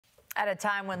At a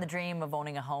time when the dream of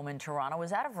owning a home in Toronto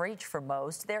is out of reach for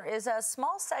most, there is a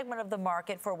small segment of the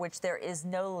market for which there is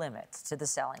no limit to the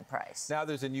selling price. Now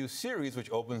there's a new series which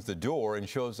opens the door and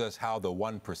shows us how the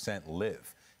 1%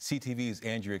 live. CTV's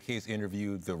Andrea Case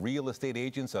interviewed the real estate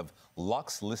agents of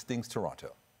Luxe Listings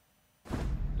Toronto.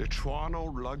 The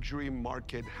Toronto luxury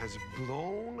market has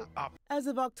blown up. As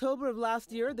of October of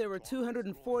last year, there were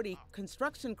 240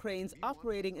 construction cranes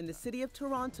operating in the city of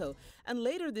Toronto. And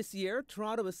later this year,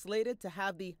 Toronto is slated to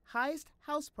have the highest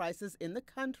house prices in the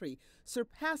country,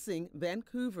 surpassing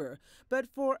Vancouver. But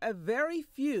for a very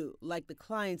few, like the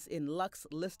clients in Luxe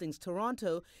Listings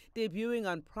Toronto, debuting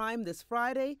on Prime this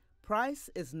Friday, price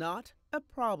is not a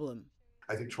problem.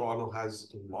 I think Toronto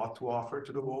has a lot to offer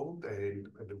to the world, and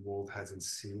the world hasn't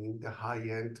seen the high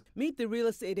end. Meet the real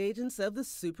estate agents of the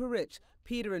super rich,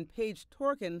 Peter and Paige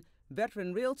Torkan,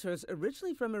 veteran realtors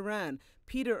originally from Iran.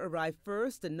 Peter arrived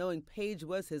first, and knowing Paige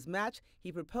was his match,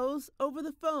 he proposed over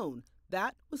the phone.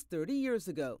 That was 30 years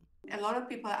ago. A lot of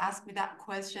people ask me that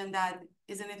question, that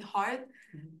isn't it hard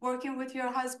working with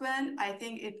your husband? I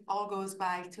think it all goes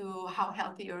back to how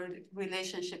healthy your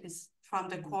relationship is from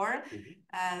the core.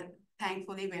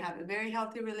 Thankfully, we have a very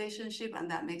healthy relationship, and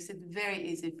that makes it very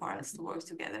easy for us to work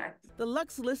together. The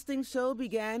Luxe Listing Show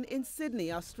began in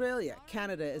Sydney, Australia.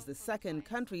 Canada is the second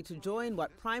country to join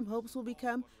what Prime hopes will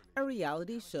become a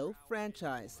reality show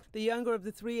franchise. The younger of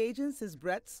the three agents is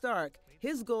Brett Stark.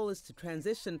 His goal is to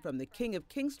transition from the King of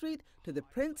King Street to the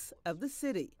Prince of the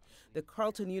City. The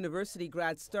Carleton University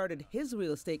grad started his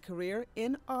real estate career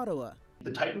in Ottawa.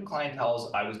 The type of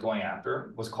clientele I was going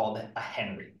after was called a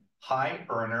Henry. High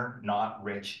earner, not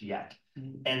rich yet.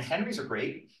 And Henrys are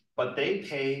great, but they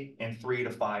pay in 3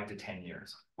 to 5 to 10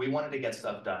 years. We wanted to get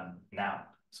stuff done now.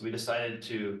 So we decided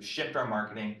to shift our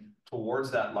marketing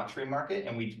towards that luxury market,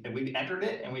 and we entered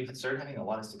it, and we've started having a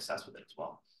lot of success with it as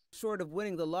well. Short of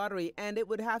winning the lottery, and it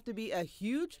would have to be a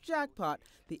huge jackpot,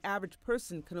 the average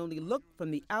person can only look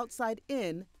from the outside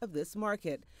in of this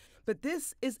market. But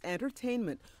this is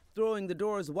entertainment, throwing the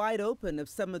doors wide open of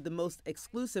some of the most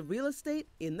exclusive real estate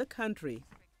in the country.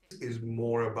 Is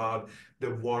more about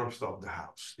the warmth of the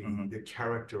house, the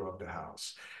character of the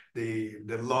house, the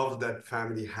love that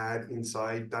family had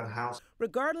inside that house.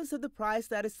 Regardless of the price,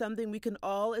 that is something we can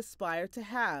all aspire to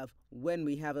have when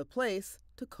we have a place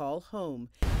to call home.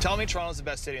 Tell me Toronto's the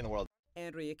best city in the world.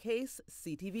 Andrea Case,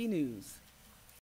 CTV News.